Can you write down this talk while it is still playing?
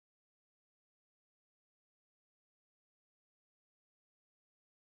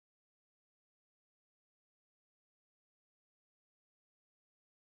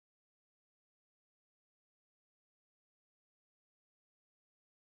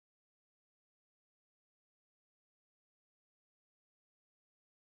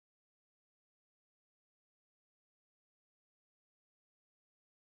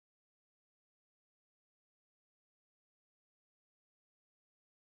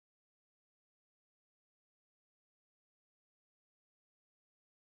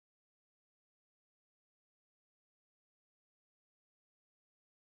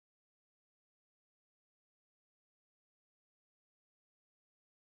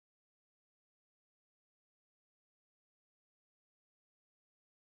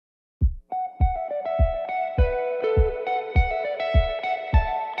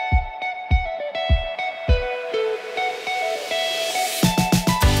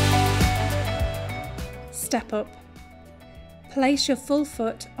Step up. Place your full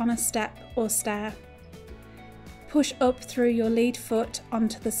foot on a step or stair. Push up through your lead foot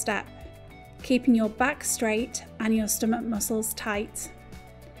onto the step, keeping your back straight and your stomach muscles tight.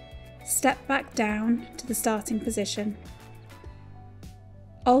 Step back down to the starting position.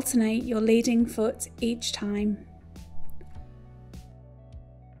 Alternate your leading foot each time.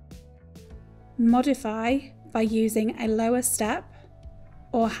 Modify by using a lower step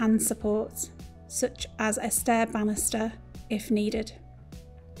or hand support, such as a stair banister if needed.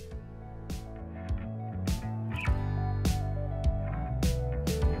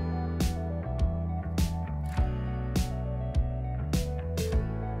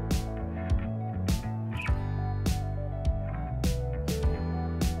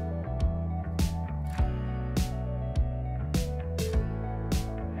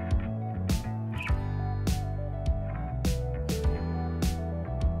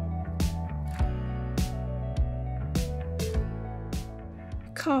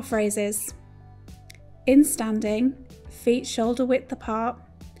 Calf raises. In standing, feet shoulder width apart,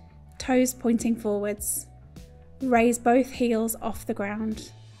 toes pointing forwards. Raise both heels off the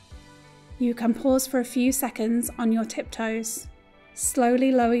ground. You can pause for a few seconds on your tiptoes.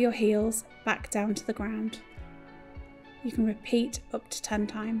 Slowly lower your heels back down to the ground. You can repeat up to 10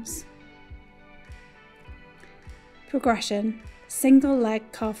 times. Progression. Single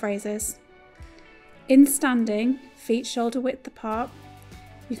leg calf raises. In standing, feet shoulder width apart.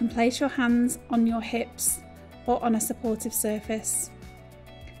 You can place your hands on your hips or on a supportive surface.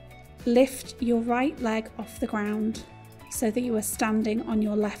 Lift your right leg off the ground so that you are standing on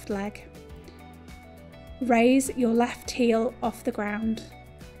your left leg. Raise your left heel off the ground.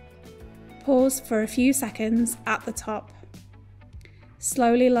 Pause for a few seconds at the top.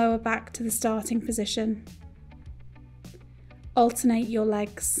 Slowly lower back to the starting position. Alternate your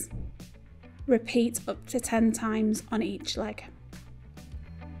legs. Repeat up to 10 times on each leg.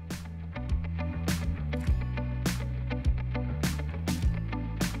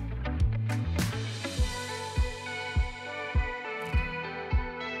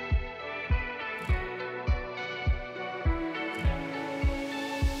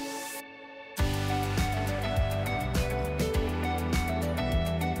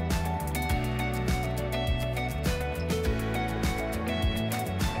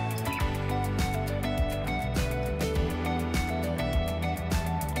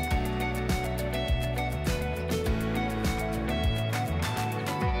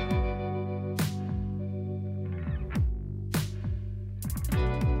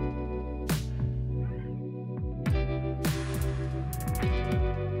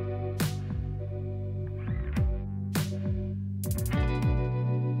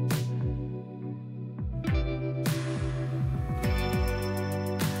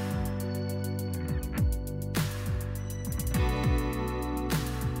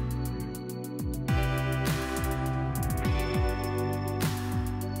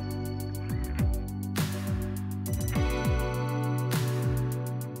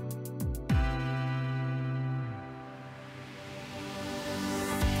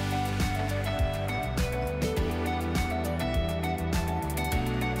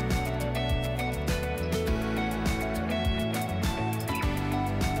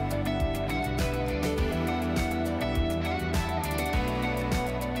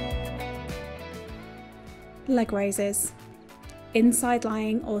 Leg raises. Inside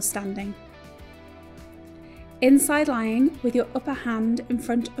lying or standing. Inside lying with your upper hand in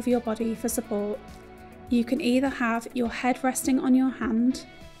front of your body for support. You can either have your head resting on your hand,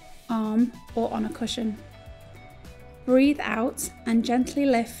 arm, or on a cushion. Breathe out and gently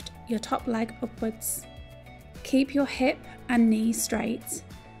lift your top leg upwards. Keep your hip and knee straight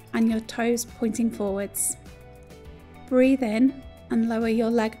and your toes pointing forwards. Breathe in and lower your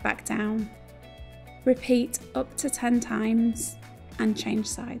leg back down. Repeat up to 10 times and change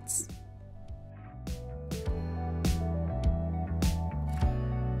sides.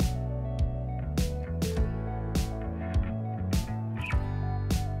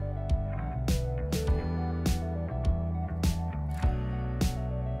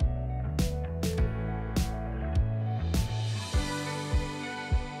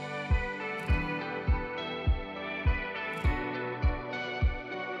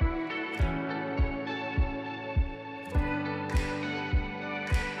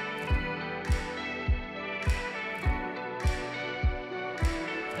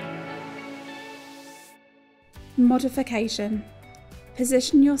 Modification.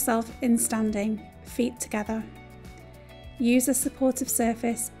 Position yourself in standing, feet together. Use a supportive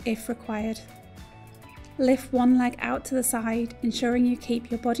surface if required. Lift one leg out to the side, ensuring you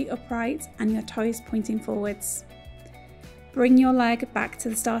keep your body upright and your toes pointing forwards. Bring your leg back to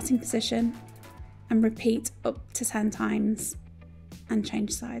the starting position and repeat up to 10 times and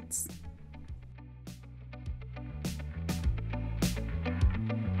change sides.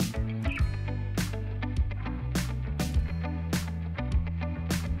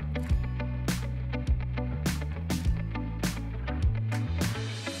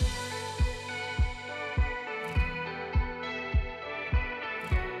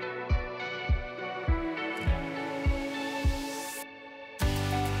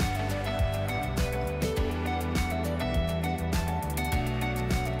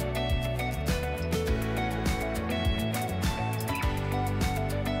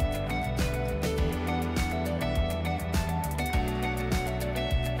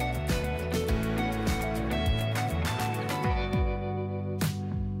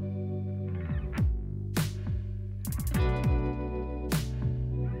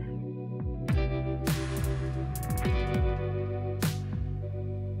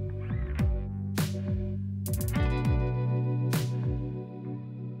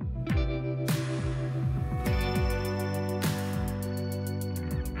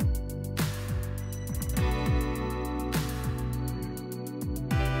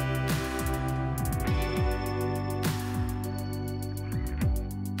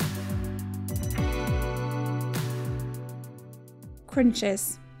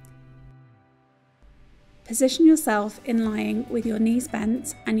 Crunches. Position yourself in lying with your knees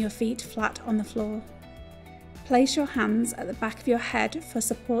bent and your feet flat on the floor. Place your hands at the back of your head for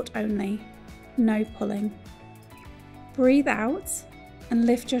support only, no pulling. Breathe out and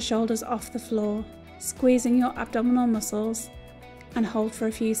lift your shoulders off the floor, squeezing your abdominal muscles, and hold for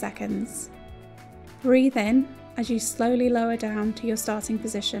a few seconds. Breathe in as you slowly lower down to your starting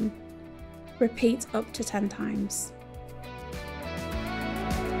position. Repeat up to 10 times.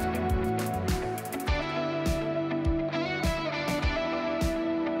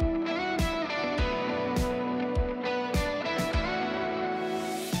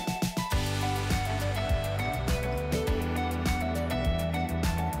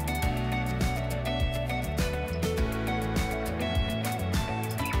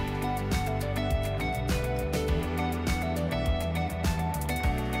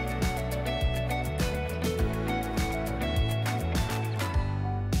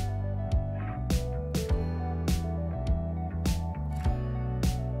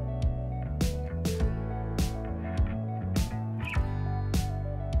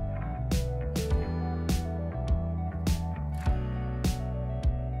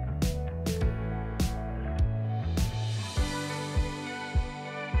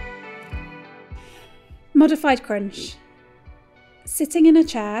 Modified crunch. Sitting in a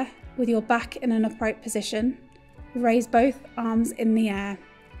chair with your back in an upright position, raise both arms in the air.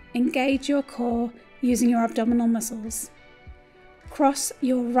 Engage your core using your abdominal muscles. Cross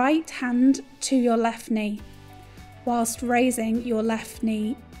your right hand to your left knee, whilst raising your left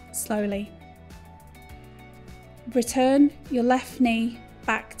knee slowly. Return your left knee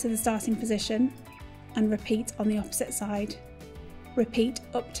back to the starting position and repeat on the opposite side. Repeat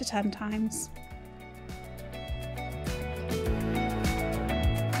up to 10 times.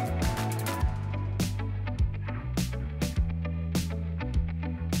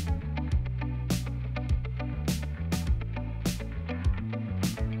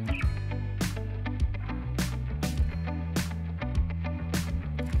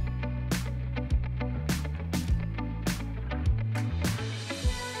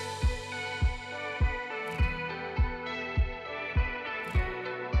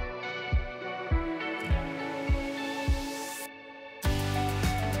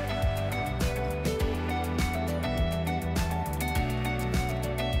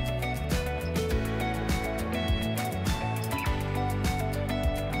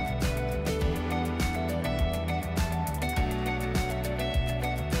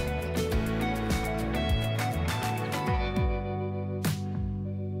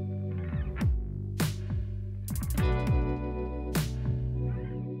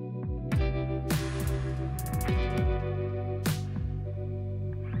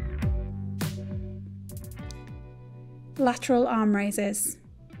 Lateral arm raises.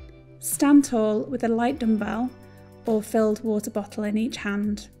 Stand tall with a light dumbbell or filled water bottle in each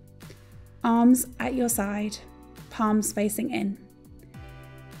hand. Arms at your side, palms facing in.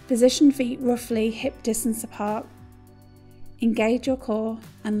 Position feet roughly hip distance apart. Engage your core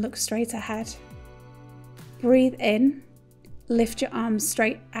and look straight ahead. Breathe in, lift your arms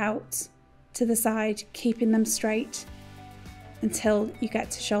straight out to the side, keeping them straight until you get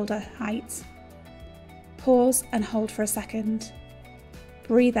to shoulder height. Pause and hold for a second.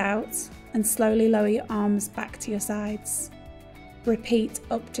 Breathe out and slowly lower your arms back to your sides. Repeat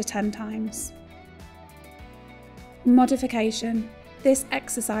up to 10 times. Modification. This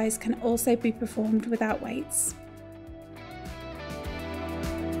exercise can also be performed without weights.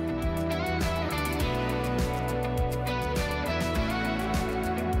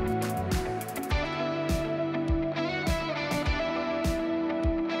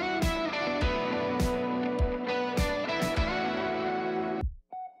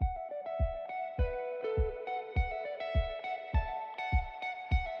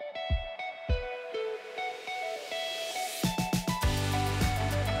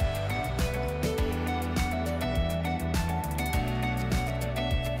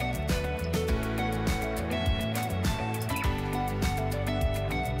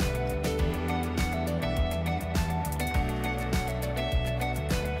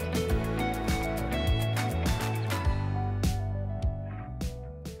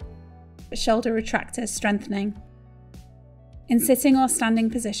 Shoulder retractor strengthening. In sitting or standing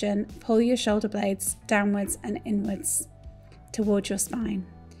position, pull your shoulder blades downwards and inwards towards your spine,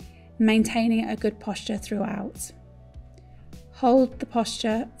 maintaining a good posture throughout. Hold the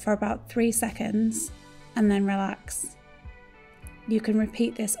posture for about 3 seconds and then relax. You can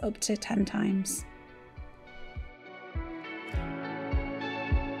repeat this up to 10 times.